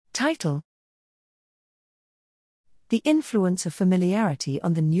Title: The Influence of Familiarity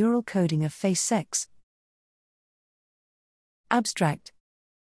on the Neural Coding of Face Sex. Abstract: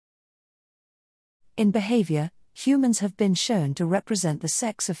 In behavior, humans have been shown to represent the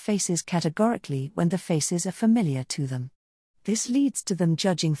sex of faces categorically when the faces are familiar to them. This leads to them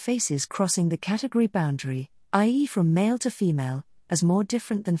judging faces crossing the category boundary, i.e., from male to female, as more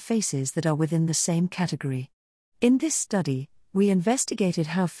different than faces that are within the same category. In this study, we investigated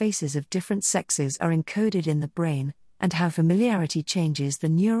how faces of different sexes are encoded in the brain, and how familiarity changes the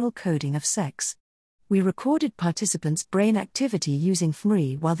neural coding of sex. We recorded participants' brain activity using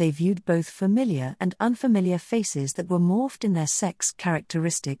fMRI while they viewed both familiar and unfamiliar faces that were morphed in their sex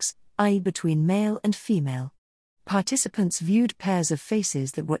characteristics, i.e., between male and female. Participants viewed pairs of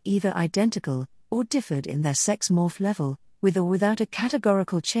faces that were either identical or differed in their sex morph level, with or without a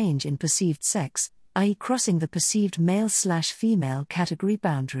categorical change in perceived sex, i.e., crossing the perceived male/female category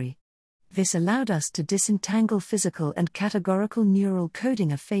boundary. This allowed us to disentangle physical and categorical neural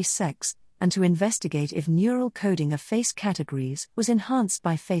coding of face sex, and to investigate if neural coding of face categories was enhanced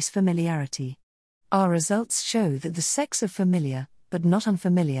by face familiarity. Our results show that the sex of familiar, but not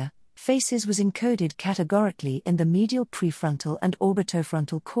unfamiliar, faces was encoded categorically in the medial prefrontal and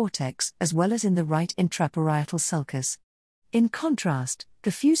orbitofrontal cortex as well as in the right intraparietal sulcus. In contrast,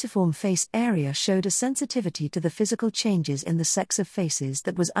 the fusiform face area showed a sensitivity to the physical changes in the sex of faces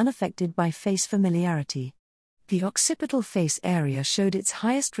that was unaffected by face familiarity. The occipital face area showed its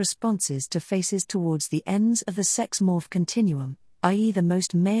highest responses to faces towards the ends of the sex morph continuum, i.e., the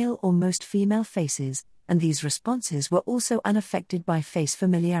most male or most female faces, and these responses were also unaffected by face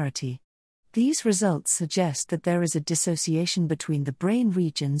familiarity. These results suggest that there is a dissociation between the brain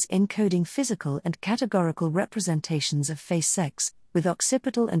regions encoding physical and categorical representations of face sex, with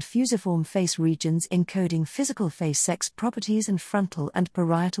occipital and fusiform face regions encoding physical face sex properties and frontal and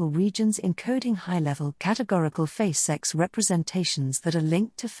parietal regions encoding high-level categorical face sex representations that are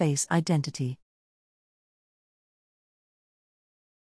linked to face identity.